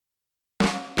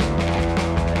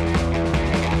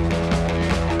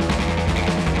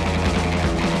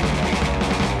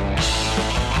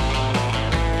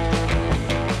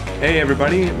Hey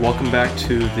everybody, welcome back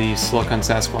to the Sluck on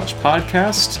Sasquatch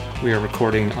podcast. We are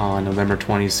recording on November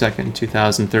 22nd,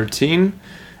 2013.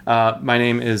 My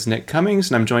name is Nick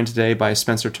Cummings, and I'm joined today by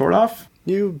Spencer Tordoff.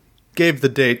 You gave the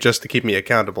date just to keep me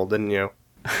accountable, didn't you?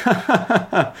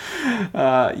 Yeah.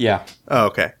 Oh,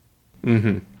 okay.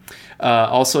 Mm-hmm.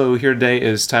 Also here today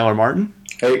is Tyler Martin.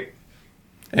 Hey.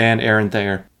 And Aaron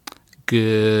Thayer.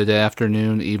 Good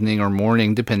afternoon, evening, or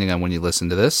morning, depending on when you listen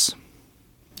to this.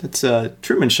 It's a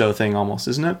Truman Show thing almost,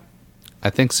 isn't it?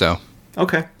 I think so.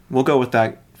 Okay, we'll go with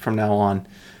that from now on.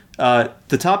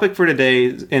 The topic for today,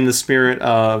 in the spirit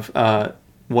of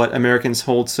what Americans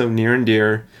hold so near and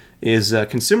dear, is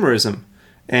consumerism,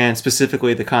 and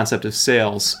specifically the concept of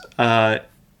sales.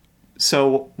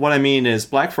 So what I mean is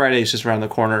Black Friday is just around the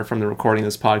corner from the recording of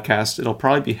this podcast. It'll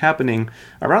probably be happening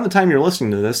around the time you're listening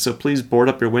to this, so please board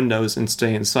up your windows and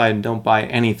stay inside and don't buy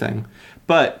anything.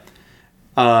 But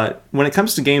when it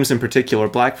comes to games in particular,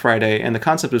 Black Friday and the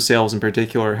concept of sales in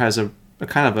particular has a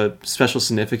kind of a special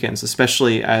significance,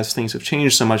 especially as things have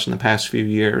changed so much in the past few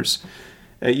years.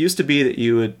 It used to be that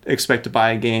you would expect to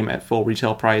buy a game at full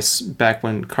retail price back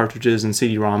when cartridges and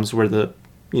CD-ROMs were the,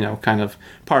 kind of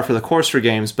par for the course for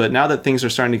games. But now that things are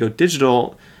starting to go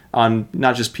digital on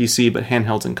not just PC, but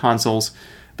handhelds and consoles,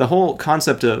 the whole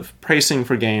concept of pricing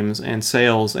for games and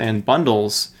sales and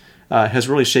bundles has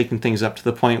really shaken things up to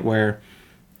the point where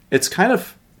it's kind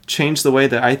of changed the way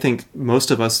that I think most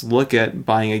of us look at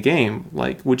buying a game.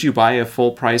 Like, would you buy a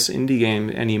full-price indie game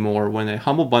anymore when a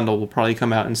Humble Bundle will probably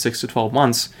come out in 6 to 12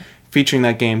 months featuring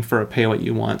that game for a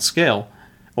pay-what-you-want scale?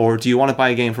 Or do you want to buy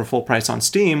a game for full price on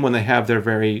Steam when they have their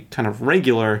very kind of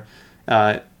regular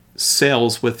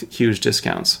sales with huge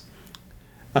discounts?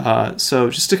 So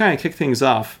just to kind of kick things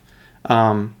off,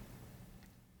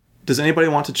 does anybody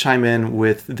want to chime in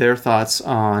with their thoughts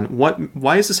on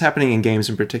why is this happening in games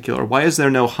in particular? Why is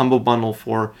there no Humble Bundle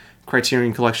for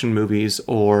Criterion Collection movies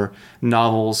or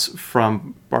novels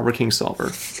from Barbara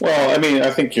Kingsolver? Well, I mean, I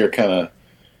think you're kind of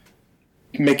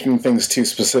making things too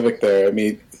specific there. I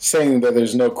mean, saying that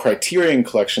there's no Criterion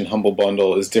Collection Humble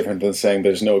Bundle is different than saying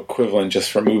there's no equivalent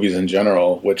just for movies in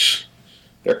general, which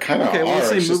there kind of are. Okay, well, let's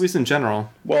say movies in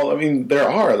general. Well, I mean, there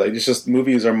are. Like, it's just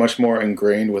movies are much more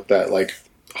ingrained with that, like,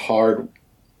 hard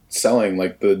selling,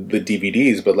 like the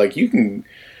DVDs, but like you can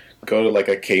go to like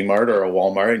a Kmart or a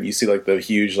Walmart and you see like the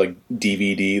huge like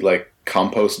DVD like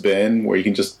compost bin where you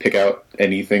can just pick out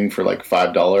anything for like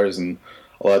 $5, and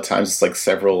a lot of times it's like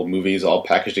several movies all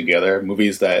packaged together,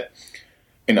 movies that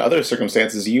in other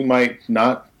circumstances you might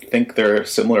not think they're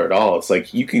similar at all. It's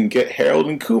like you can get Harold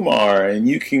and Kumar and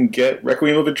you can get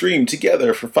Requiem of a Dream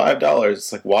together for $5.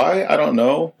 It's like, why? I don't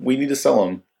know. We need to sell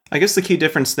them. I guess the key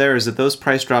difference there is that those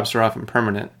price drops are often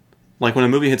permanent. Like when a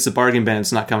movie hits the bargain bin,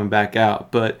 it's not coming back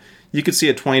out. But you could see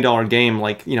a $20 game,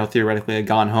 like, theoretically a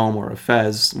Gone Home or a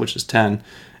Fez, which is $10,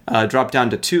 drop down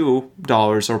to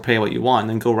 $2 or pay what you want, and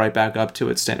then go right back up to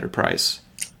its standard price.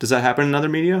 Does that happen in other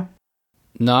media?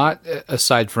 Not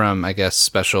aside from, I guess,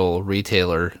 special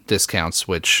retailer discounts,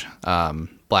 which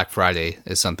Black Friday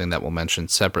is something that we'll mention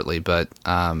separately. But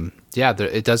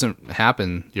it doesn't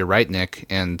happen. You're right, Nick.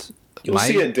 And you'll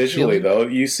see it digitally, though.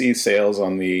 You see sales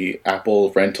on the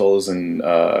Apple rentals and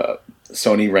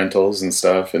Sony rentals and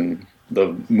stuff, and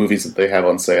the movies that they have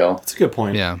on sale. That's a good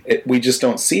point. Yeah, we just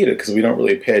don't see it because we don't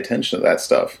really pay attention to that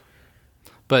stuff.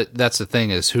 But that's the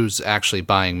thing, is who's actually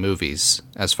buying movies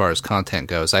as far as content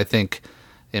goes. I think,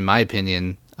 in my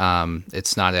opinion,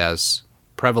 it's not as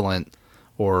prevalent,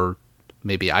 or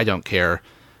maybe I don't care,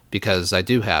 because I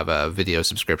do have a video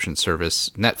subscription service,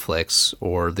 Netflix,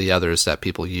 or the others that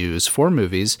people use for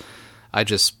movies. I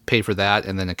just pay for that,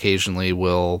 and then occasionally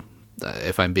will,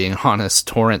 if I'm being honest,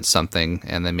 torrent something,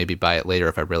 and then maybe buy it later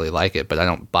if I really like it. But I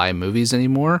don't buy movies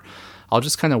anymore. I'll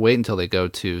just kind of wait until they go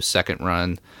to second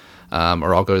run,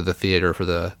 or I'll go to the theater for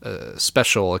the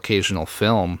special occasional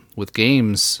film. With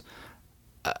games,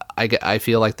 I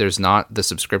feel like there's not the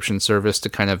subscription service to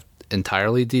kind of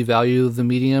entirely devalue the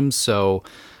medium, so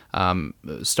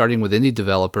starting with indie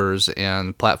developers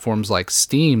and platforms like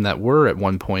Steam that were at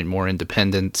one point more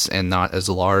independent and not as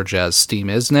large as Steam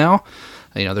is now.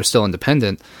 They're still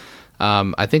independent.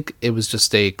 I think it was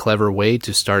just a clever way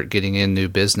to start getting in new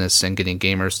business and getting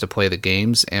gamers to play the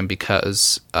games. And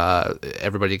because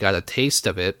everybody got a taste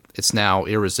of it, it's now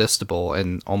irresistible,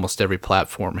 and almost every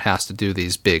platform has to do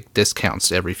these big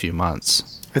discounts every few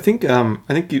months. I think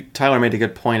Tyler made a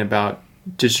good point about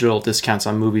digital discounts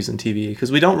on movies and TV,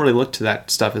 because we don't really look to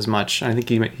that stuff as much. I think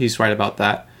he's right about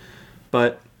that.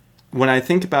 But when I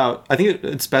think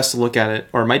it's best to look at it,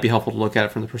 or it might be helpful to look at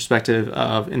it from the perspective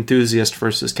of enthusiast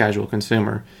versus casual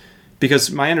consumer.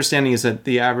 Because my understanding is that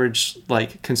the average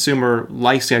like consumer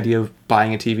likes the idea of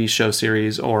buying a TV show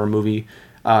series or a movie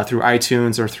through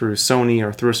iTunes or through Sony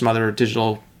or through some other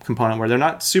digital component where they're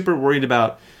not super worried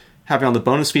about having all the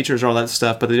bonus features or all that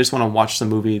stuff, but they just want to watch the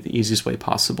movie the easiest way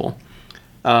possible.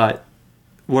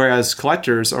 Whereas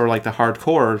collectors or like the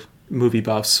hardcore movie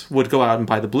buffs would go out and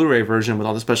buy the Blu-ray version with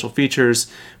all the special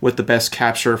features, with the best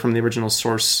capture from the original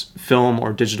source film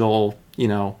or digital,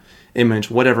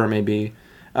 image, whatever it may be.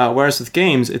 Whereas with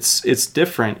games, it's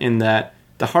different in that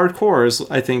the hardcores,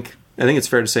 I think it's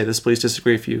fair to say this. Please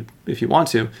disagree if you want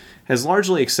to. Has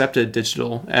largely accepted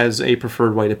digital as a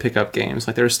preferred way to pick up games.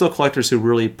 Like there are still collectors who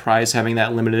really prize having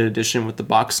that limited edition with the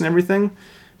box and everything,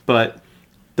 but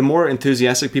the more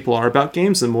enthusiastic people are about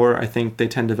games, the more I think they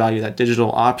tend to value that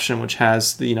digital option, which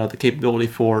has the capability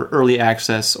for early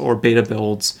access or beta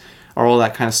builds or all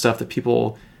that kind of stuff that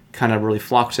people kind of really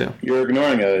flock to. You're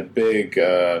ignoring a big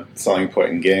selling point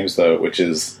in games, though, which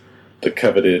is the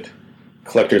coveted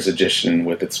collector's edition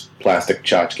with its plastic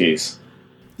tchotchkes.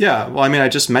 Yeah, well, I mean, I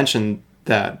just mentioned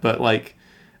that, but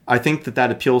I think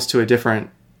that appeals to a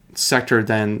different sector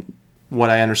than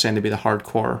what I understand to be the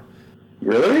hardcore.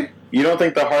 Really? You don't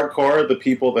think the hardcore, the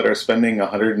people that are spending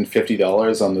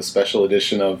 $150 on the special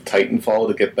edition of Titanfall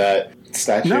to get that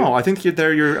statue? No, I think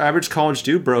they're your average college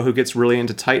dude, bro, who gets really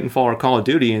into Titanfall or Call of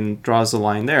Duty and draws the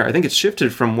line there. I think it's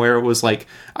shifted from where it was like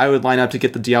I would line up to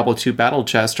get the Diablo 2 battle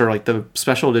chest or like the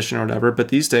special edition or whatever, but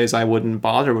these days I wouldn't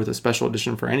bother with a special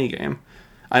edition for any game.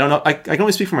 I don't know. I can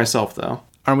only speak for myself, though.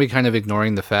 Aren't we kind of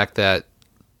ignoring the fact that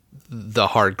the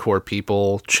hardcore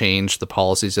people changed the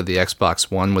policies of the Xbox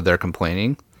One with their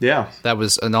complaining? Yeah. That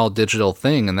was an all-digital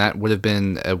thing, and that would have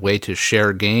been a way to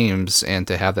share games and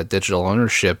to have that digital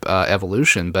ownership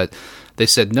evolution. But they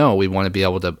said, no, we want to be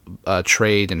able to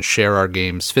trade and share our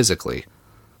games physically.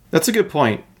 That's a good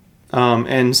point.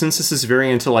 And since this is very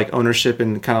into like ownership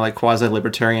and kind of like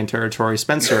quasi-libertarian territory,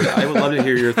 Spencer, I would love to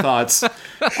hear your thoughts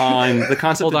on the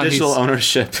concept of digital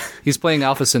ownership. He's playing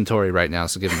Alpha Centauri right now,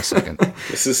 so give him a second.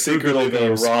 This is secretly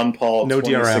the Ron Paul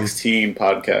 2016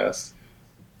 podcast.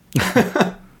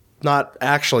 Not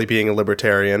actually being a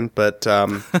libertarian, but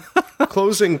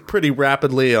closing pretty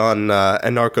rapidly on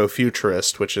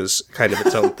anarcho-futurist, which is kind of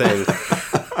its own thing.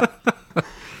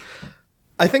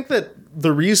 I think that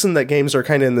the reason that games are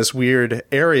kind of in this weird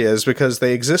area is because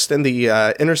they exist in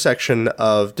the intersection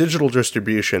of digital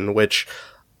distribution, which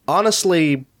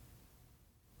honestly,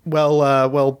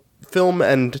 well, film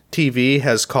and TV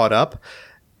has caught up.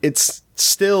 It's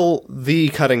still the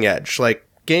cutting edge. Like,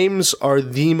 games are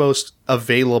the most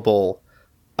available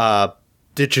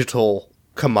digital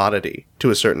commodity to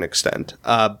a certain extent.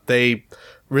 They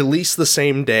release the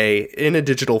same day in a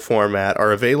digital format,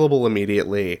 are available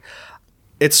immediately.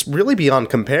 It's really beyond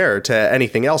compare to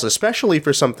anything else, especially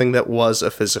for something that was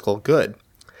a physical good.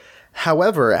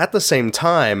 However, at the same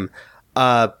time,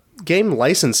 game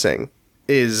licensing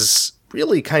is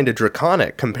really kind of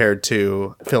draconic compared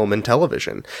to film and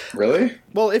television. Really?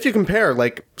 Well, if you compare,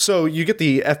 so you get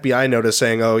the FBI notice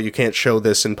saying, oh, you can't show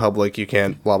this in public, you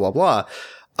can't blah, blah,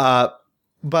 blah.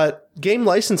 But game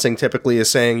licensing typically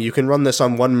is saying you can run this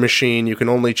on one machine, you can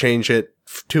only change it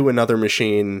to another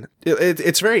machine.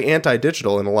 It's very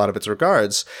anti-digital in a lot of its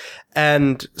regards.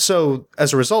 And so,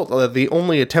 as a result, the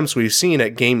only attempts we've seen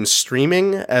at game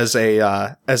streaming as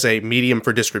a medium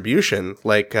for distribution,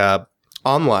 like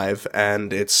OnLive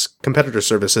and its competitor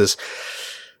services,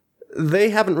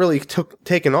 they haven't really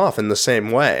taken off in the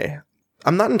same way.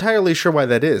 I'm not entirely sure why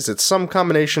that is. It's some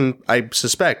combination, I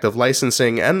suspect, of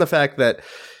licensing and the fact that,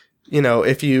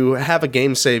 if you have a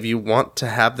game save, you want to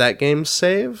have that game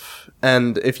save.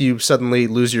 And if you suddenly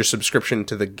lose your subscription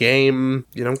to the game,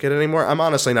 you don't get it anymore. I'm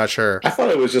honestly not sure. I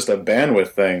thought it was just a bandwidth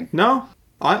thing. No,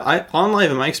 OnLive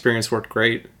in my experience worked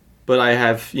great, but I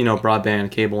have,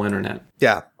 broadband, cable, internet.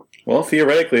 Yeah. Well,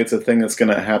 theoretically, it's a thing that's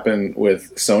going to happen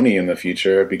with Sony in the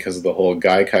future because of the whole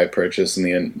Gaikai purchase and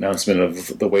the announcement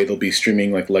of the way they'll be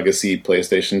streaming like legacy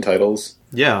PlayStation titles.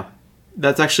 Yeah,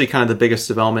 that's actually kind of the biggest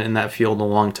development in that field in a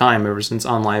long time, ever since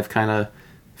OnLive kind of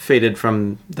faded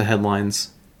from the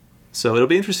headlines. So it'll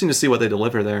be interesting to see what they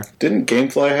deliver there. Didn't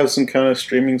Gamefly have some kind of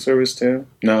streaming service too?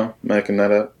 No? Am I making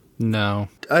that up? No.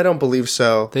 I don't believe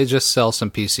so. They just sell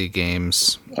some PC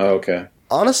games. Oh, okay.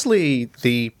 Honestly,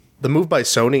 the move by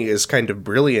Sony is kind of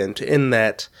brilliant in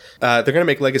that they're going to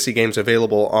make legacy games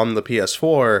available on the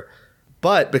PS4,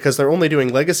 but because they're only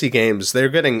doing legacy games, they're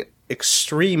getting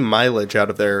extreme mileage out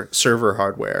of their server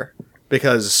hardware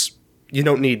because you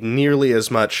don't need nearly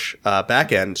as much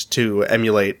backend to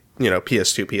emulate,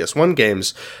 PS2, PS1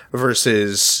 games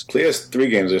versus PS3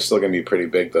 games are still going to be pretty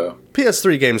big, though.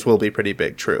 PS3 games will be pretty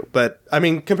big, true. But, I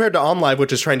mean, compared to OnLive,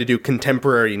 which is trying to do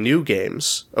contemporary new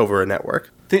games over a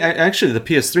network. Actually, the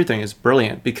PS3 thing is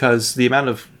brilliant because the amount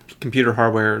of computer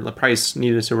hardware, the price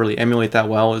needed to really emulate that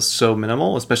well is so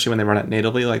minimal, especially when they run it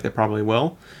natively like they probably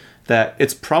will, that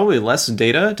it's probably less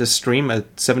data to stream a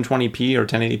 720p or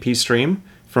 1080p stream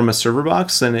from a server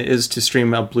box than it is to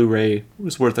stream a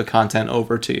Blu-ray's worth of content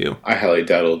over to you. I highly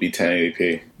doubt it'll be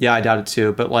 1080p. Yeah, I doubt it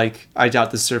too, but I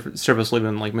doubt this service will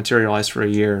even materialize for a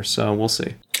year, so we'll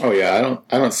see. Oh yeah,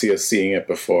 I don't see us seeing it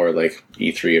before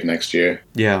E3 of next year.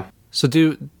 Yeah. So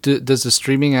does the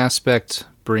streaming aspect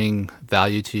bring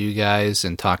value to you guys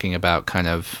in talking about kind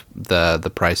of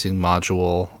the pricing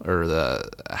module or the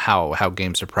how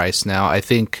games are priced now? I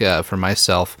think for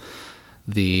myself,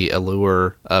 the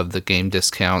allure of the game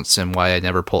discounts and why I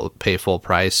never pay full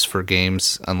price for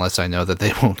games unless I know that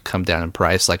they won't come down in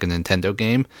price like a Nintendo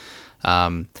game.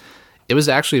 It was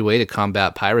actually a way to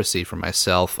combat piracy for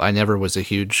myself. I never was a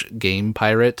huge game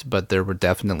pirate, but there were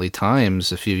definitely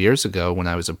times a few years ago when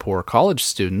I was a poor college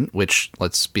student, which,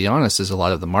 let's be honest, is a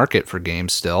lot of the market for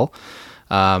games still.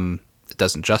 It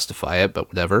doesn't justify it, but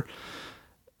whatever.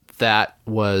 That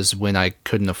was when I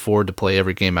couldn't afford to play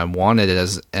every game I wanted,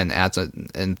 as an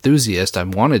enthusiast I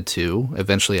wanted to.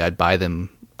 Eventually I'd buy them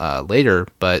later,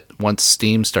 but once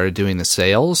Steam started doing the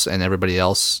sales and everybody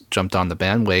else jumped on the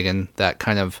bandwagon, that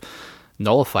kind of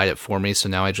nullified it for me, so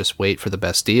now I just wait for the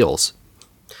best deals.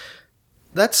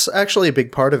 That's actually a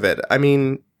big part of it. I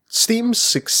mean, Steam's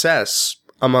success,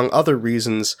 among other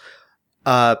reasons,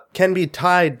 can be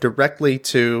tied directly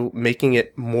to making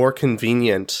it more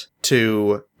convenient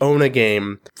to own a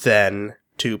game than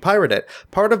to pirate it.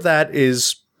 Part of that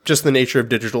is just the nature of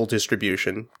digital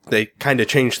distribution. They kind of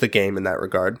changed the game in that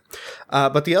regard.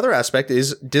 But the other aspect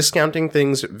is discounting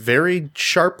things very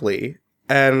sharply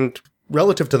and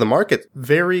relative to the market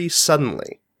very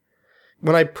suddenly.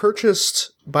 When I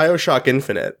purchased BioShock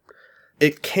Infinite,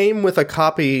 it came with a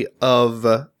copy of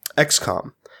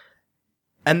XCOM.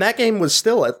 And that game was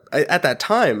still, at that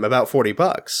time, about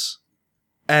 $40.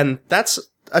 And that's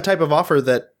a type of offer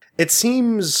that it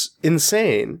seems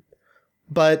insane,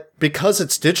 but because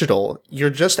it's digital, you're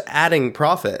just adding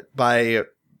profit by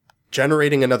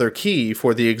generating another key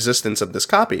for the existence of this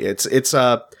copy. It's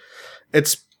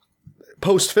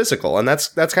post-physical, and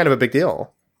that's kind of a big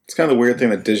deal. It's kind of the weird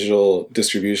thing that digital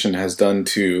distribution has done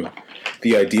to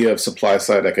the idea of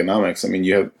supply-side economics. I mean,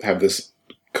 you have this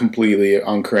completely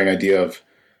oncurring idea of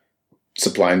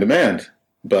supply and demand,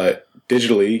 but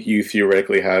digitally, you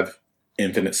theoretically have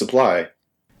infinite supply.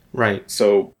 Right.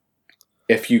 So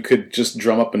if you could just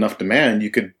drum up enough demand,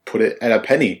 you could put it at a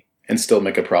penny and still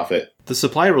make a profit. The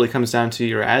supply really comes down to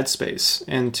your ad space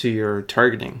and to your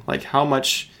targeting. Like, how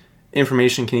much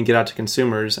information can you get out to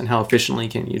consumers and how efficiently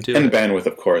can you do it? And bandwidth,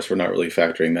 of course. We're not really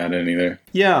factoring that in either.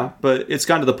 Yeah, but it's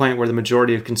gotten to the point where the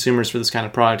majority of consumers for this kind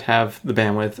of product have the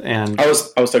bandwidth. And I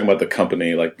was talking about the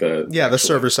company, like the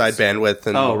server-side bandwidth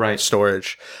and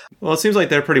storage. Well, it seems like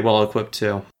they're pretty well equipped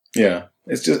too. Yeah,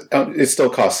 it's just it still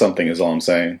costs something, is all I'm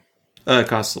saying. It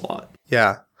costs a lot.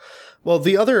 Yeah. Well,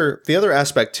 the other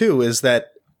aspect too is that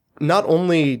not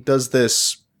only does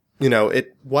this,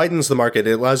 it widens the market,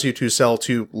 it allows you to sell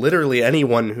to literally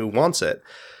anyone who wants it,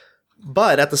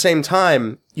 but at the same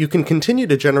time, you can continue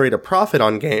to generate a profit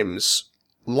on games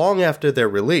long after their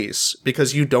release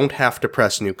because you don't have to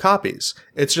press new copies.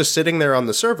 It's just sitting there on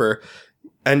the server,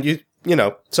 and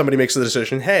somebody makes the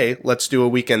decision, hey, let's do a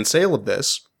weekend sale of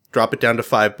this, drop it down to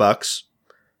 $5,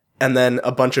 and then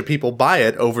a bunch of people buy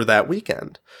it over that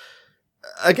weekend.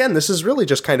 Again, this is really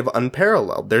just kind of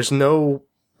unparalleled. There's no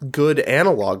good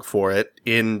analog for it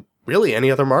in really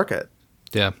any other market.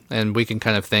 Yeah, and we can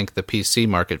kind of thank the PC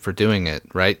market for doing it,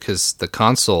 right? Because the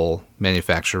console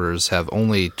manufacturers have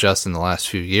only just in the last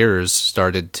few years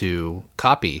started to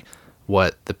copy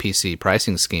what the PC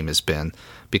pricing scheme has been,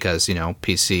 because,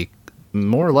 PC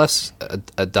more or less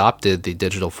adopted the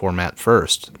digital format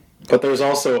first. But there's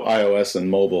also iOS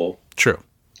and mobile. True.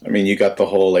 I mean, you got the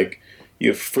whole, you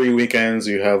have free weekends,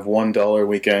 you have $1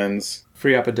 weekends.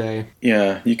 Free up a day.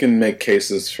 Yeah, you can make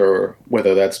cases for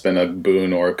whether that's been a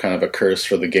boon or kind of a curse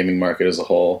for the gaming market as a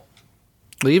whole.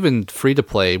 Even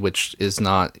free-to-play, which is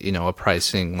not, a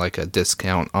pricing like a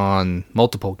discount on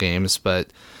multiple games,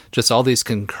 but just all these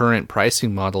concurrent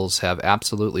pricing models have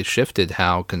absolutely shifted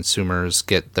how consumers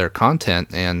get their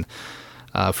content. And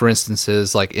for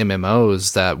instances like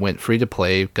MMOs that went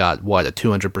free-to-play got, a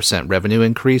 200% revenue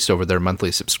increase over their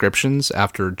monthly subscriptions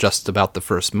after just about the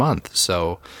first month.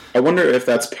 So I wonder if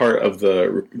that's part of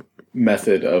the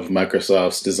method of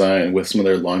Microsoft's design with some of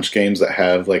their launch games that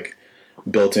have like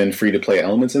built-in free-to-play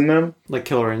elements in them. Like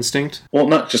Killer Instinct? Well,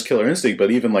 not just Killer Instinct, but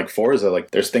even like Forza.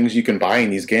 Like, there's things you can buy in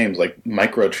these games, like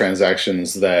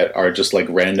microtransactions that are just like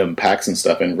random packs and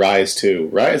stuff. And Rise too.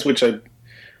 Rise, which there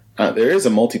is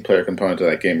a multiplayer component to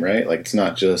that game, right? Like, it's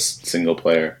not just single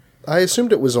player. I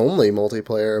assumed it was only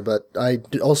multiplayer, but I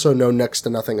also know next to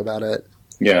nothing about it.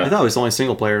 Yeah, I thought it was only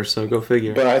single player, so go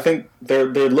figure. but I think they're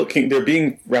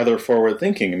being rather forward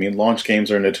thinking. I mean, launch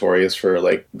games are notorious for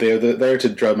like they're there to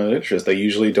drum an interest. They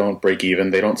usually don't break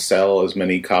even. They don't sell as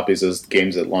many copies as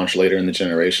games that launch later in the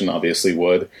generation obviously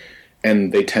would,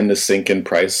 and they tend to sink in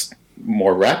price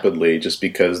more rapidly just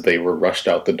because they were rushed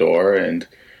out the door and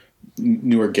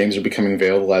newer games are becoming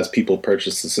available as people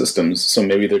purchase the systems. So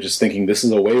maybe they're just thinking this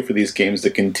is a way for these games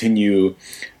to continue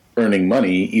earning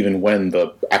money even when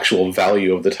the actual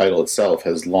value of the title itself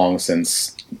has long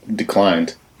since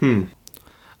declined.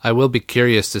 I will be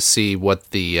curious to see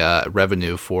what the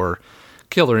revenue for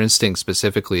Killer Instinct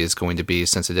specifically is going to be,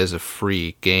 since it is a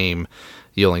free game.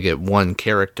 You only get one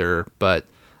character, but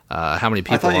how many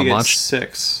people I thought you on get launch?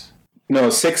 6. No,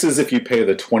 6 is if you pay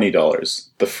the $20.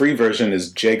 The free version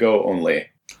is Jago only.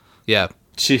 Yeah.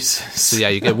 Jesus. So yeah,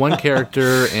 you get one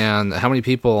character, and how many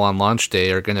people on launch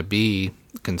day are going to be,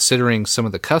 considering some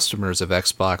of the customers of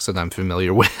Xbox that I'm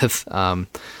familiar with,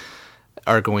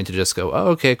 are going to just go, oh,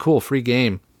 okay, cool, free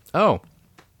game. Oh,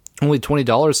 only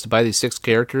 $20 to buy these 6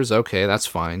 characters? Okay, that's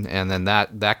fine. And then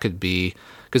that could be,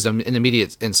 because an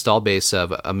immediate install base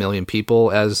of 1 million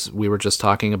people, as we were just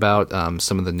talking about,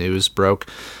 some of the news broke.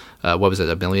 What was it,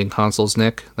 1 million consoles,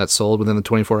 Nick, that sold within the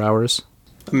 24 hours?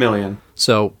 1 million.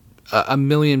 So 1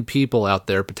 million people out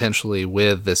there potentially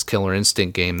with this Killer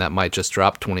Instinct game that might just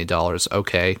drop $20.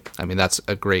 Okay, I mean, that's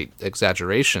a great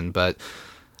exaggeration, but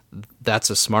that's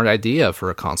a smart idea for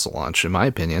a console launch, in my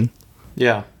opinion.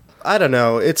 Yeah. I don't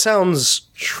know. It sounds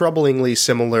troublingly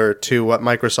similar to what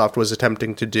Microsoft was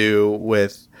attempting to do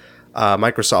with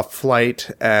Microsoft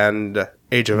Flight and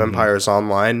Age of Empires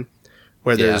Online,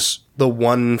 where there's the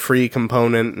one free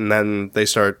component and then they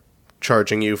start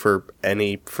charging you for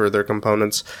any further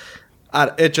components.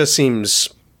 It just seems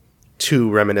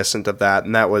too reminiscent of that,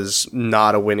 and that was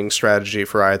not a winning strategy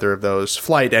for either of those.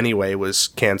 Flight, anyway, was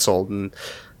canceled, and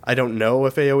I don't know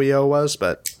if AOEO was,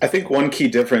 but... I think one key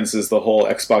difference is the whole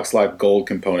Xbox Live Gold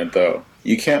component, though.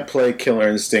 You can't play Killer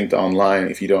Instinct online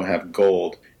if you don't have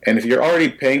Gold. And if you're already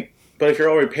paying... But if you're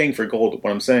already paying for Gold,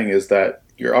 what I'm saying is that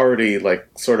you're already, like,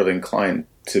 sort of inclined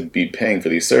to be paying for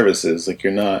these services. Like,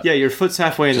 you're not... Yeah, your foot's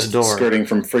halfway in the door. skirting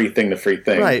from free thing to free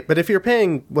thing. Right, but if you're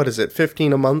paying, what is it,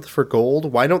 $15 a month for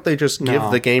Gold, why don't they just give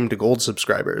the game to Gold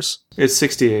subscribers? It's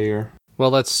 $60 a year.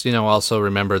 Well, let's also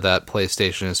remember that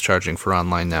PlayStation is charging for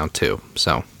online now too.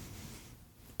 So,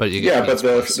 but you get but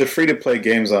the free-to-play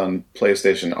games on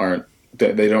PlayStation aren't...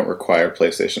 They don't require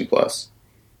PlayStation Plus.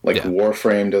 Like,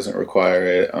 Warframe doesn't require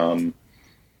it. I don't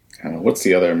know, what's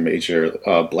the other major...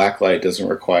 Blacklight doesn't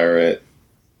require it.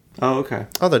 Oh, okay.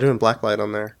 Oh, they're doing Blacklight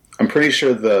on there. I'm pretty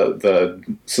sure the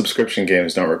subscription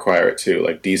games don't require it too.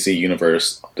 Like DC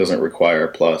Universe doesn't require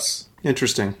Plus.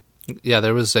 Interesting. Yeah,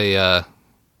 there was a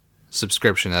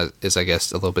subscription that is, I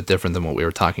guess, a little bit different than what we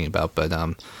were talking about. But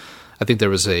I think there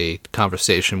was a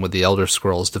conversation with the Elder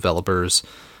Scrolls developers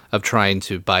of trying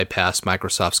to bypass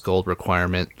Microsoft's Gold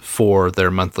requirement for their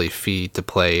monthly fee to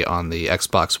play on the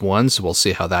Xbox One. So we'll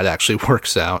see how that actually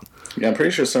works out. Yeah, I'm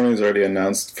pretty sure Sony's already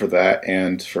announced for that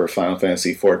and for Final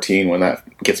Fantasy XIV, when that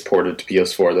gets ported to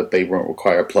PS4, that they won't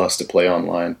require Plus to play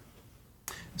online.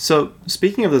 So,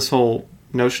 speaking of this whole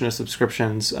notion of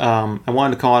subscriptions, I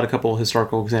wanted to call out a couple of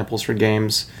historical examples for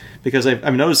games, because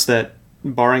I've noticed that,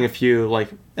 barring a few like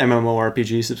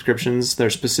MMORPG subscriptions that are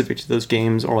specific to those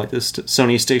games, or like this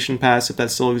Sony Station Pass, if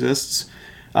that still exists,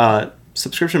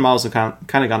 subscription models have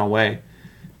kind of gone away.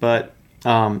 But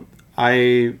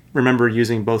I remember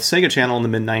using both Sega Channel in the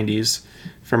mid-90s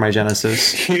for my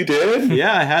Genesis. You did?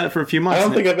 Yeah, I had it for a few months. I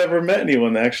don't think I've ever met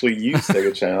anyone that actually used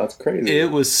Sega Channel. That's crazy.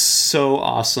 It was so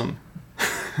awesome.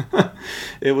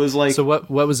 It was like... So what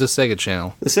was the Sega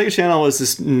Channel? The Sega Channel was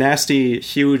this nasty,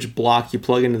 huge block you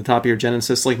plug into the top of your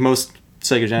Genesis, like most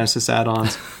Sega Genesis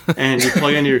add-ons, and you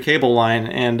plug into your cable line,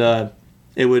 and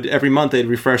it would, every month they'd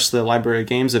refresh the library of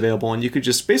games available, and you could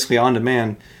just basically on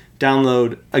demand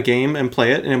download a game and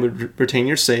play it, and it would retain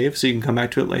your save so you can come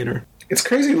back to it later. It's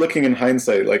crazy looking in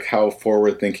hindsight, like how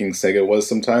forward-thinking Sega was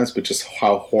sometimes, but just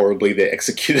how horribly they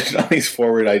executed on these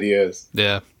forward ideas.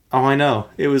 Yeah. Oh, I know.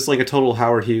 It was like a total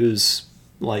Howard Hughes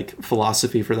like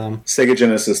philosophy for them. Sega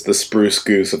Genesis, the spruce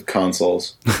goose of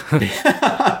consoles.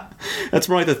 That's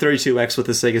more like the 32X with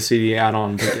the Sega CD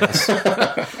add-on, but yes.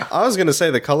 I was going to say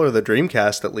the color of the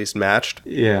Dreamcast at least matched.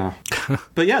 Yeah.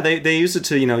 But yeah, they use it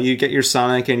to, you get your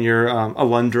Sonic and your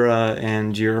Alundra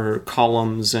and your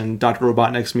Columns and Dr.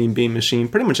 Robotnik's Mean Bean Machine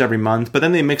pretty much every month. But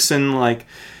then they mix in like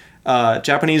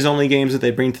Japanese-only games that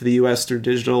they bring to the U.S. through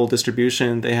digital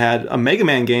distribution. They had a Mega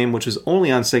Man game, which was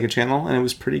only on Sega Channel, and it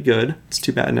was pretty good. It's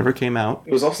too bad it never came out.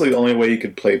 It was also the only way you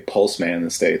could play Pulse Man in the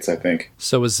States, I think.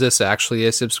 So is this actually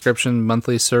a subscription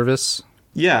monthly service?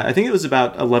 Yeah, I think it was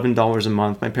about $11 a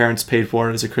month. My parents paid for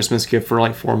it as a Christmas gift for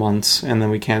like 4 months, and then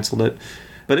we canceled it.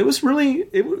 But it was really,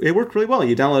 it worked really well.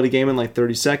 You download a game in like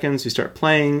 30 seconds, you start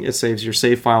playing, it saves your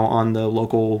save file on the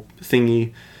local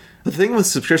thingy. The thing with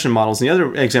subscription models, and the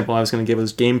other example I was going to give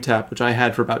was GameTap, which I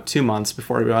had for about 2 months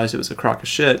before I realized it was a crock of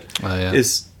shit. Oh,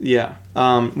 yeah.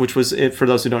 Which was it, for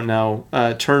those who don't know,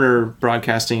 Turner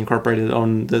Broadcasting Incorporated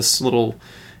owned this little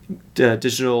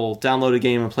digital download a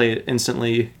game and play it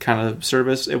instantly kind of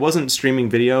service. It wasn't streaming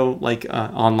video like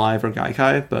on Live or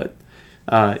Gaikai, but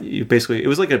it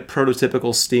was like a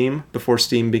prototypical Steam before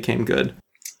Steam became good.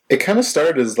 It kind of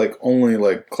started as like only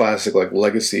like classic like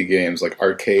legacy games, like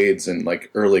arcades and like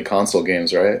early console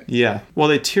games, right? Yeah. Well,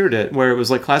 they tiered it where it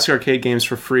was like classic arcade games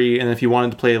for free, and if you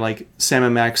wanted to play like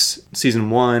Sam & Max Season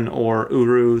 1 or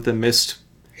Uru the Mist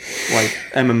like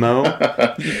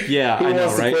MMO, yeah, I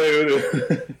know,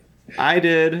 right? I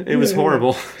did. It was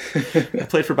horrible. I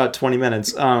played for about 20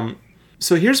 minutes.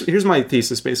 So here's my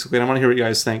thesis, basically, and I want to hear what you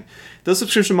guys think. Those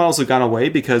subscription models have gone away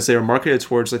because they are marketed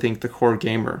towards, I think, the core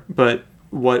gamer. But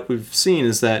what we've seen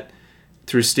is that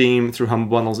through Steam, through Humble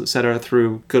Bundles, etc.,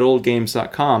 through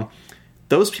goodoldgames.com,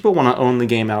 those people want to own the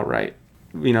game outright.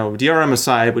 DRM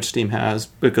aside, which Steam has,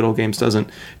 but Good Old Games doesn't.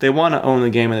 They want to own the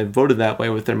game, and they voted that way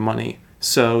with their money.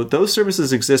 So those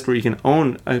services exist where you can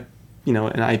own an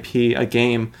IP, a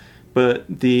game, but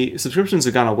the subscriptions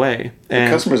have gone away.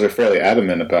 And customers are fairly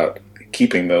adamant about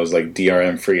keeping those like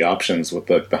DRM free options with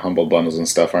the Humble Bundles and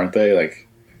stuff, aren't they? Like,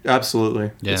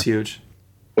 absolutely, yeah. It's huge.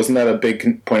 Wasn't that a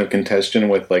big point of contention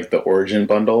with like the Origin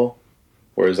bundle?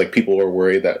 Whereas like people were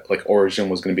worried that like Origin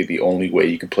was going to be the only way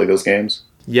you could play those games?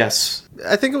 Yes.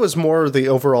 I think it was more the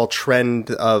overall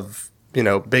trend of,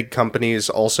 big companies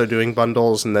also doing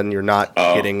bundles, and then you're not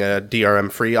getting a DRM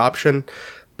free option.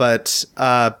 But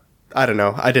I don't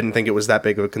know. I didn't think it was that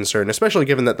big of a concern, especially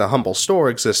given that the Humble Store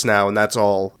exists now, and that's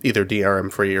all either DRM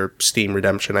free or Steam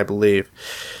Redemption, I believe.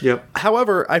 Yep.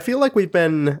 However, I feel like we've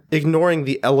been ignoring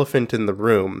the elephant in the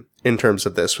room in terms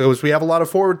of this, because we have a lot of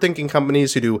forward-thinking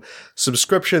companies who do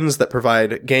subscriptions that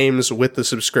provide games with the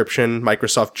subscription.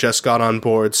 Microsoft just got on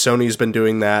board. Sony's been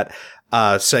doing that.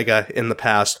 Sega in the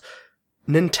past.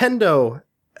 Nintendo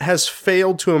has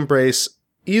failed to embrace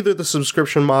either the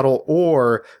subscription model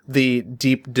or the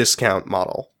deep discount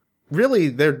model. Really,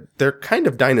 they're kind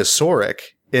of dinosauric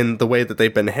in the way that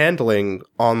they've been handling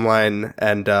online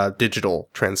and digital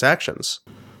transactions.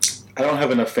 I don't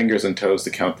have enough fingers and toes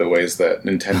to count the ways that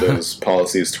Nintendo's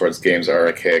policies towards games are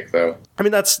archaic, though. I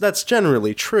mean, that's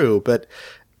generally true, but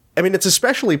I mean, it's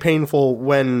especially painful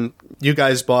when you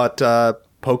guys bought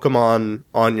Pokemon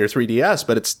on your 3DS,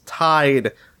 but it's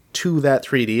tied to that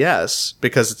 3DS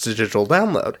because it's a digital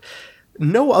download.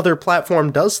 No other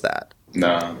platform does that.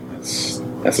 No,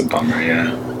 that's a bummer,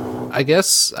 yeah. I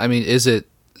guess, is it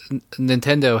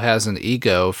Nintendo has an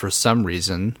ego for some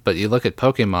reason, but you look at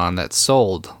Pokemon that's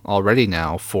sold already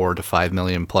now 4 to 5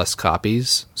 million plus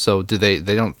copies. So they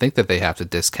don't think that they have to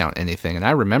discount anything. And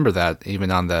I remember that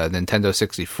even on the Nintendo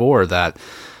 64 that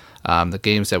the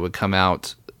games that would come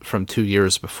out from 2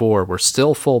 years before were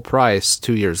still full price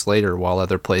 2 years later, while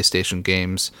other PlayStation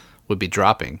games would be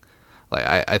dropping.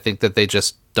 Like I think that they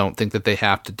just don't think that they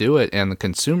have to do it, and the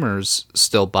consumers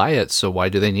still buy it, so why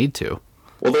do they need to?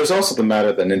 Well, there's also the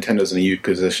matter that Nintendo's in a unique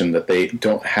position that they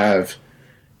don't have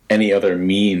any other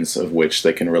means of which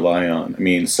they can rely on. I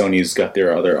mean, Sony's got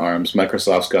their other arms,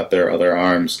 Microsoft's got their other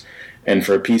arms, and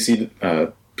for PC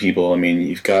people,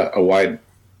 you've got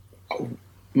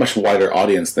much wider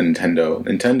audience than Nintendo.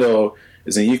 Nintendo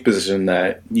is in a unique position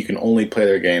that you can only play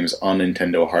their games on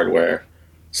Nintendo hardware,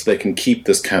 so they can keep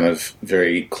this kind of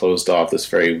very closed off, this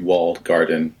very walled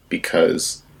garden,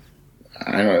 because,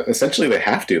 I don't know, essentially they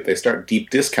have to. If they start deep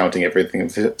discounting everything,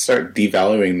 if they start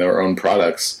devaluing their own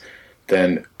products,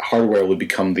 then hardware will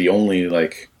become the only,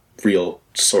 real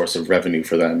source of revenue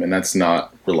for them, and that's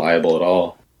not reliable at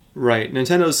all. Right.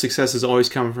 Nintendo's success has always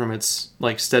come from its,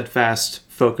 steadfast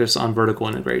focus on vertical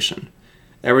integration.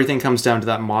 Everything comes down to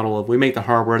that model of we make the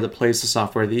hardware that plays the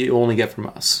software that you only get from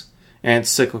us. And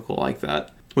it's cyclical like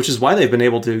that. Which is why they've been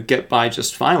able to get by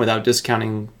just fine without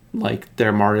discounting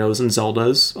their Marios and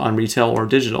Zeldas on retail or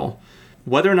digital.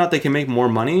 Whether or not they can make more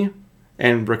money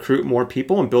and recruit more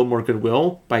people and build more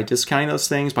goodwill by discounting those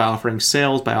things, by offering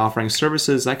sales, by offering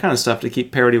services, that kind of stuff to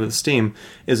keep parity with Steam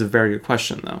is a very good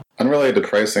question, though. Unrelated to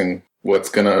pricing, what's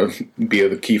going to be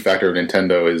the key factor of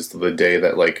Nintendo is the day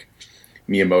that, like,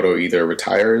 Miyamoto either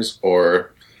retires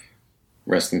or,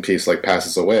 rest in peace, like,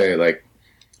 passes away. Like,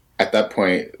 at that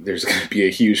point, there's going to be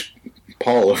a huge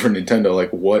pall over Nintendo.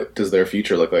 Like, what does their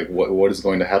future look like? What is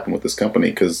going to happen with this company?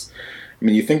 Because, I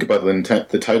mean, you think about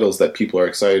the titles that people are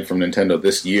excited from Nintendo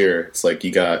this year. It's like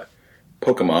you got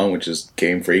Pokemon, which is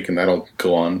Game Freak, and that'll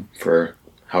go on for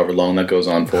however long that goes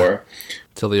on for.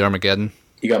 Till the Armageddon.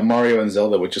 You got Mario and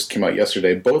Zelda, which just came out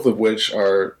yesterday, both of which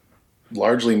are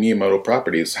largely Miyamoto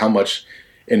properties. How much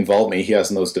involvement he has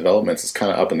in those developments is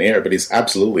kind of up in the air, but he's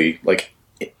absolutely, like,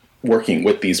 working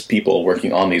with these people,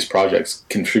 working on these projects,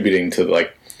 contributing to,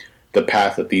 like, the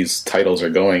path that these titles are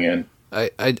going in.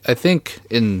 I think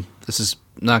this is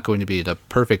not going to be a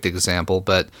perfect example,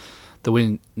 but the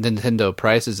way Nintendo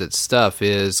prices its stuff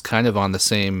is kind of on the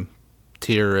same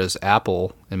tier as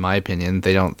Apple, in my opinion.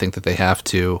 They don't think that they have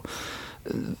to.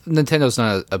 Nintendo's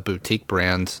not a boutique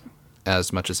brand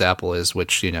as much as Apple is,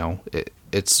 which, you know,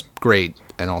 it's great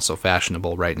and also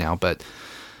fashionable right now, but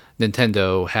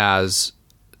Nintendo has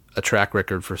a track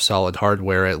record for solid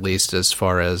hardware, at least as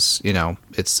far as, you know,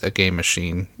 it's a game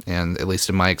machine, and at least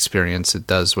in my experience, it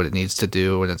does what it needs to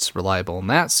do, and it's reliable in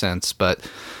that sense. But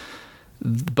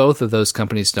both of those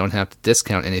companies don't have to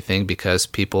discount anything because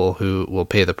people who will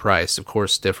pay the price, of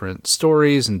course, different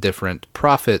stories and different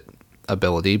profit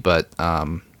ability, but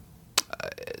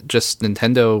just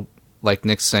Nintendo, like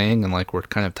Nick's saying, and like we're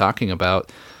kind of talking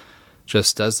about,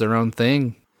 just does their own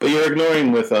thing. But you're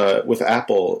ignoring with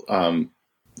Apple,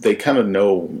 they kind of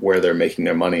know where they're making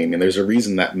their money. I mean, there's a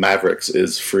reason that Mavericks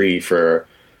is free for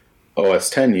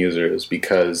OS X users,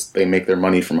 because they make their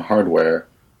money from hardware.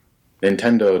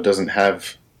 Nintendo doesn't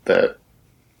have that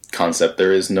concept.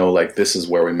 There is no, like, this is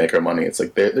where we make our money. It's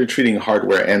like they're treating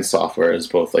hardware and software as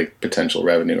both, like, potential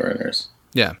revenue earners.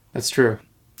 Yeah. That's true.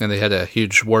 And they had a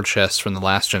huge war chest from the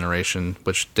last generation,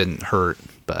 which didn't hurt,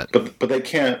 but they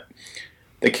can't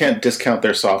discount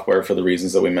their software for the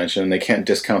reasons that we mentioned. They can't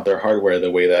discount their hardware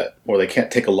the way that, or they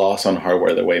can't take a loss on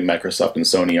hardware the way Microsoft and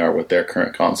Sony are with their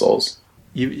current consoles.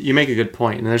 You make a good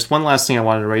point. And there's one last thing I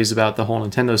wanted to raise about the whole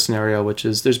Nintendo scenario, which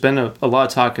is there's been a lot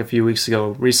of talk a few weeks ago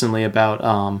recently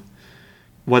about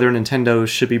whether Nintendo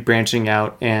should be branching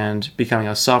out and becoming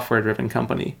a software-driven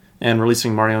company and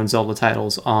releasing Mario and Zelda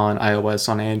titles on iOS,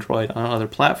 on Android, on other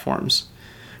platforms,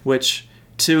 which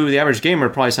to the average gamer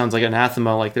probably sounds like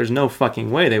anathema, like there's no fucking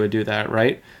way they would do that,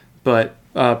 right? But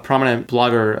a prominent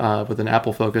blogger with an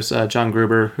Apple focus, John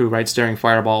Gruber, who writes Daring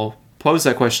Fireball, posed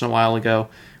that question a while ago,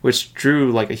 which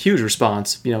drew like a huge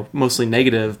response, you know, mostly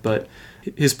negative, but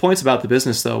his points about the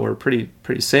business, though, were pretty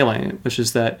salient, which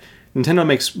is that Nintendo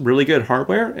makes really good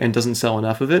hardware and doesn't sell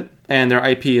enough of it, and their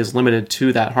IP is limited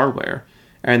to that hardware,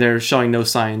 and they're showing no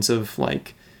signs of,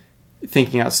 like,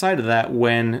 thinking outside of that,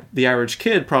 when the average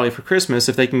kid, probably for Christmas,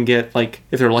 if they can get, like,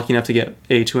 if they're lucky enough to get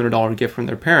a $200 gift from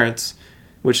their parents,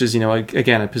 which is, you know,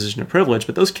 again, a position of privilege,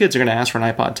 but those kids are going to ask for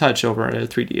an iPod Touch over a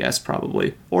 3DS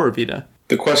probably, or a Vita.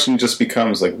 The question just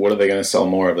becomes, like, what are they going to sell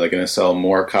more of? Are they going to sell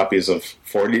more copies of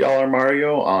 $40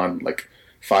 Mario on, like,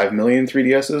 5 million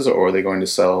 3DSs, or are they going to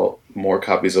sell more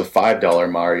copies of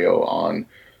 $5 Mario on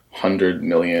 100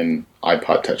 million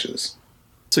iPod Touches?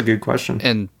 That's a good question.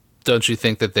 And don't you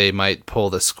think that they might pull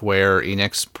the Square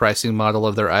Enix pricing model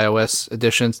of their iOS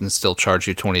editions and still charge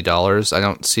you $20? I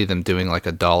don't see them doing like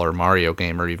a $1 Mario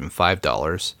game or even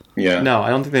 $5. Yeah. No, I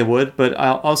don't think they would. But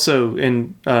also,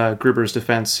 in Gruber's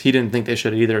defense, he didn't think they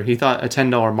should either. He thought a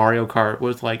 $10 Mario Kart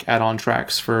with like add-on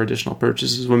tracks for additional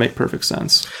purchases would make perfect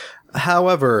sense.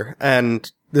 However,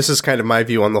 and this is kind of my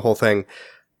view on the whole thing,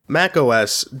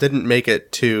 macOS didn't make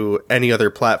it to any other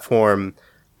platform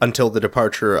until the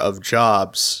departure of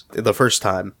Jobs the first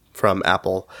time from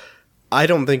Apple. I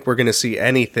don't think we're going to see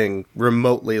anything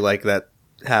remotely like that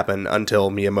happen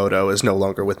until Miyamoto is no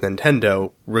longer with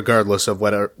Nintendo, regardless of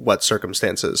what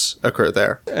circumstances occur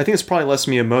there. I think it's probably less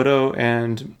Miyamoto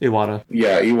and Iwata.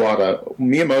 Yeah, Iwata.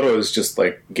 Miyamoto is just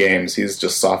like games. He's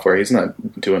just software. He's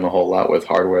not doing a whole lot with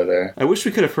hardware there. I wish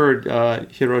we could have heard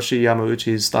Hiroshi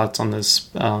Yamauchi's thoughts on this,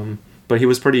 but he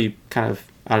was pretty kind of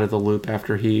out of the loop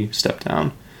after he stepped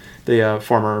down. The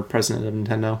former president of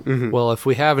Nintendo. Mm-hmm. Well, if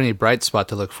we have any bright spot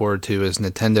to look forward to, is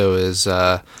Nintendo is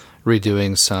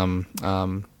redoing some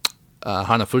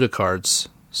Hanafuda cards.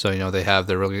 So, you know,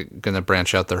 they're really going to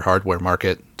branch out their hardware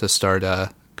market to start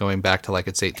going back to like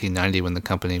it's 1890 when the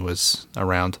company was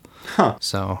around. Huh.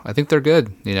 So I think they're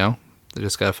good, you know. They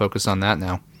just got to focus on that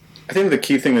now. I think the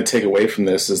key thing to take away from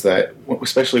this is that,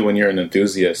 especially when you're an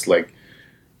enthusiast, like,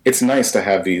 it's nice to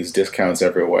have these discounts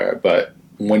everywhere, but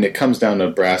when it comes down to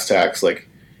brass tacks, like,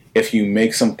 if you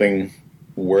make something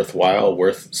worthwhile,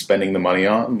 worth spending the money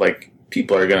on, like,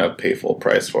 people are going to pay full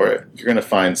price for it. You're going to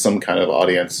find some kind of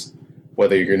audience,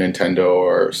 whether you're Nintendo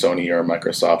or Sony or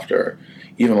Microsoft or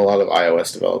even a lot of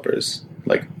iOS developers.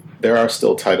 Like, there are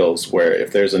still titles where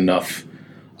if there's enough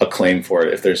acclaim for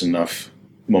it, if there's enough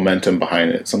momentum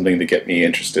behind it, something to get me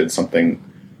interested, something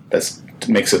that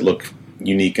makes it look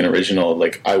unique and original,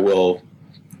 like, I will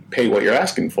pay what you're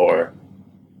asking for.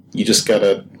 You just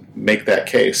gotta make that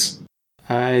case.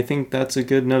 I think that's a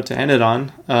good note to end it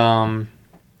on.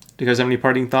 Do you guys have any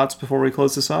parting thoughts before we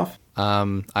close this off?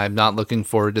 I'm not looking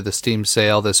forward to the Steam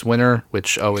sale this winter,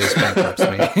 which always bankrupts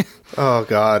me. Oh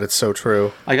god, it's so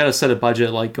true. I gotta set a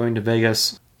budget like going to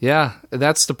Vegas. Yeah,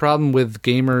 that's the problem with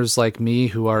gamers like me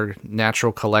who are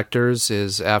natural collectors,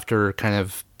 is after kind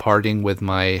of parting with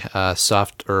my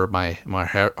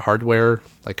hardware,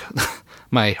 like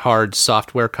my hard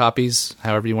software copies,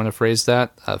 however you want to phrase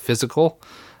that, physical,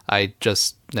 I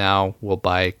just now will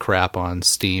buy crap on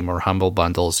Steam or Humble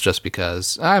Bundles just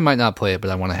because I might not play it,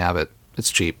 but I want to have it. It's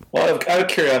cheap. Well, out of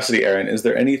curiosity, Aaron, is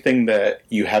there anything that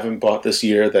you haven't bought this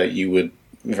year that you would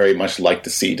very much like to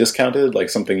see discounted, like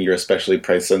something you're especially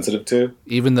price sensitive to?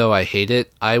 Even though I hate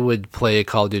it, I would play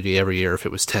Call of Duty every year if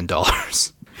it was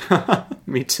 $10.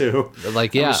 Me too.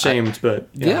 Like, yeah, I'm ashamed, but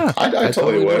yeah, I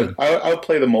totally would. I would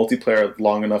play the multiplayer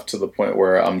long enough to the point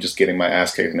where I'm just getting my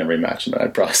ass kicked in every match, and then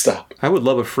I'd probably stop. I would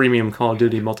love a freemium Call of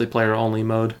Duty multiplayer only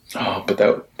mode. Oh, but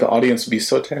the audience would be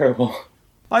so terrible.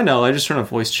 I know. I just turn on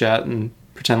voice chat and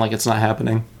pretend like it's not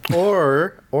happening.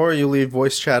 Or you leave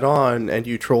voice chat on and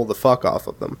you troll the fuck off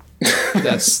of them.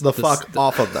 That's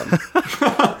off of them.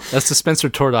 That's the Spencer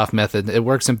Tordoff method. It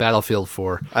works in Battlefield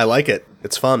 4. I like it.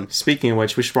 It's fun. Speaking of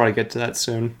which, we should probably get to that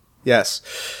soon. Yes.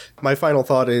 My final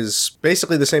thought is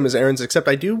basically the same as Aaron's, except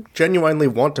I do genuinely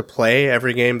want to play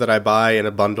every game that I buy in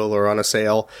a bundle or on a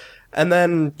sale. And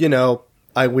then,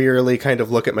 I wearily kind of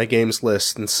look at my games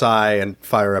list and sigh and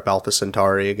fire up Alpha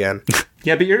Centauri again.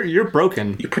 Yeah, but you're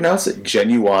broken. You pronounce it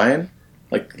genuine?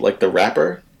 Like the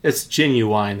rapper? It's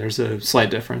genuine. There's a slight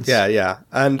difference. Yeah.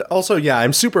 And also,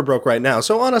 I'm super broke right now,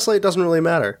 so honestly, it doesn't really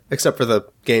matter. Except for the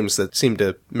games that seem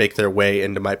to make their way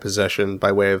into my possession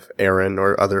by way of Aaron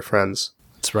or other friends.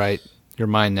 That's right. You're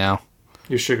mine now.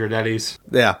 Your sugar daddies.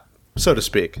 Yeah, so to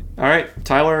speak. All right,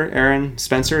 Tyler, Aaron,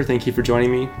 Spencer, thank you for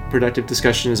joining me. Productive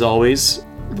discussion as always.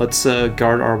 Let's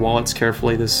guard our wallets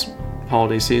carefully this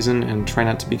holiday season and try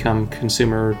not to become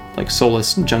consumer,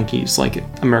 soulless junkies like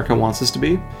America wants us to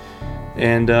be.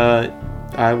 And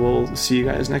I will see you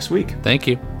guys next week. Thank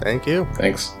you. Thank you.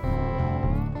 Thanks.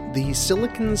 The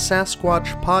Silicon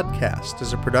Sasquatch podcast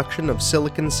is a production of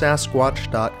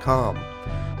SiliconSasquatch.com.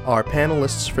 Our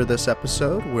panelists for this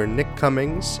episode were Nick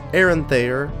Cummings, Aaron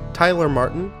Thayer, Tyler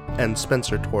Martin, and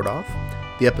Spencer Tordoff.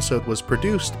 The episode was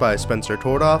produced by Spencer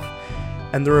Tordoff,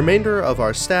 and the remainder of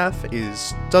our staff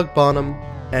is Doug Bonham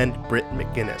and Britt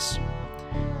McGinnis.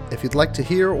 If you'd like to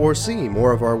hear or see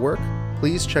more of our work,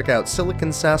 please check out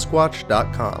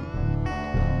SiliconSasquatch.com.